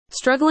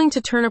Struggling to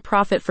turn a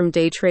profit from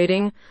day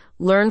trading?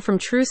 Learn from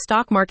true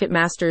stock market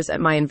masters at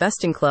my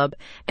investing club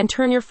and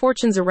turn your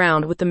fortunes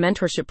around with the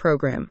mentorship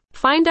program.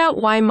 Find out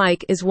why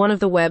Mike is one of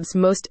the web's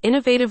most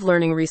innovative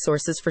learning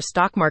resources for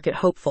stock market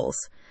hopefuls.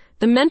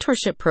 The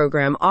mentorship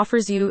program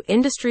offers you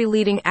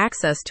industry-leading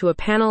access to a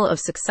panel of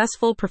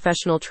successful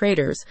professional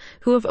traders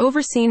who have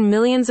overseen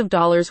millions of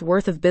dollars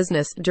worth of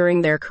business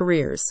during their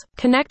careers.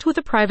 Connect with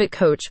a private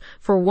coach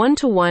for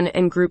one-to-one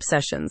and group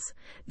sessions.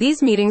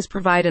 These meetings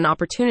provide an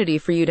opportunity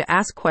for you to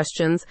ask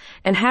questions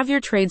and have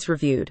your trades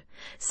reviewed.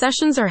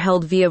 Sessions are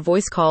held via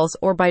voice calls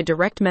or by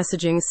direct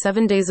messaging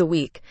 7 days a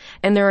week,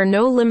 and there are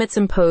no limits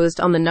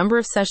imposed on the number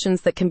of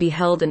sessions that can be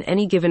held in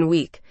any given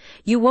week.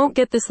 You won't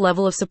get this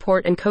level of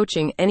support and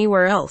coaching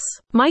anywhere else.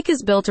 Mike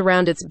is built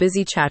around its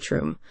busy chat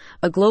room,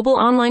 a global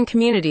online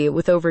community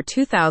with over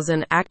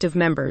 2,000 active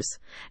members.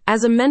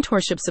 As a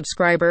mentorship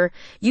subscriber,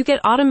 you get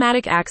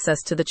automatic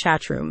access to the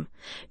chat room.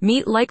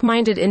 Meet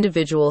like-minded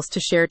individuals to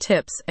share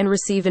tips and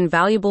receive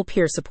invaluable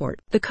peer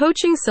support. The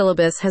coaching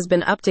syllabus has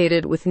been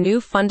updated with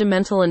new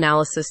fundamental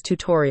analysis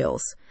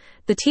tutorials.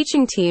 The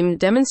teaching team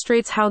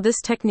demonstrates how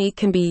this technique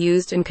can be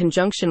used in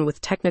conjunction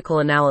with technical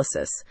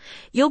analysis.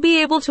 You'll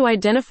be able to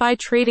identify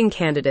trading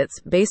candidates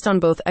based on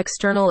both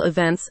external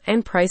events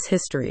and price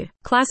history.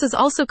 Classes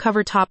also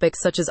cover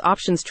topics such as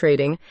options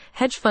trading,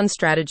 hedge fund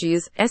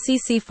strategies,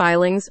 SEC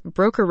filings,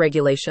 broker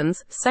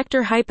regulations,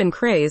 sector hype and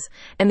craze,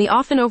 and the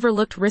often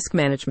overlooked risk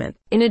management.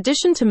 In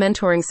addition to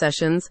mentoring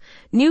sessions,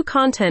 new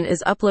content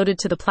is uploaded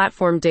to the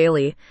platform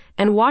daily,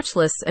 and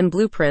watchlists and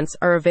blueprints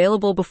are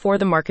available before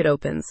the market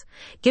opens,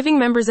 giving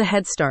members a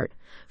head start.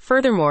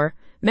 Furthermore,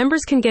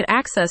 members can get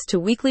access to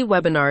weekly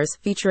webinars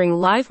featuring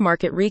live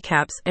market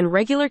recaps and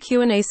regular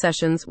Q&A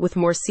sessions with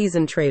more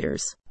seasoned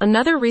traders.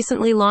 Another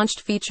recently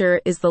launched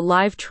feature is the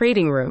live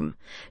trading room.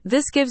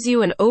 This gives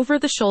you an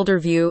over-the-shoulder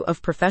view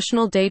of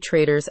professional day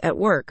traders at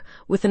work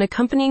with an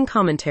accompanying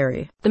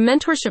commentary. The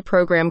mentorship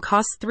program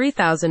costs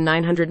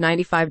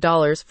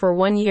 $3,995 for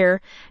 1 year,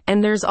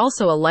 and there's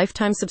also a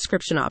lifetime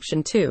subscription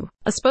option too.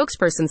 A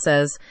spokesperson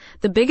says,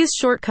 "The biggest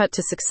shortcut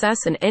to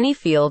success in any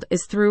field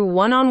is through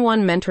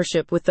one-on-one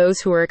mentorship with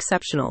those who are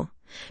exceptional.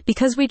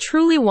 Because we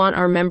truly want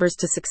our members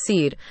to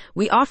succeed,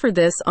 we offer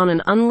this on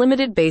an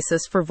unlimited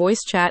basis for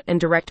voice chat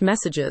and direct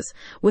messages,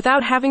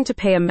 without having to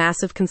pay a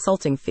massive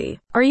consulting fee."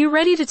 Are you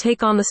ready to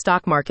take on the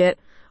stock market?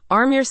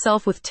 Arm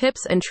yourself with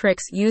tips and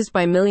tricks used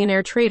by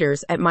millionaire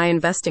traders at my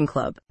investing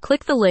club.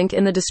 Click the link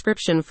in the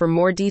description for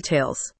more details.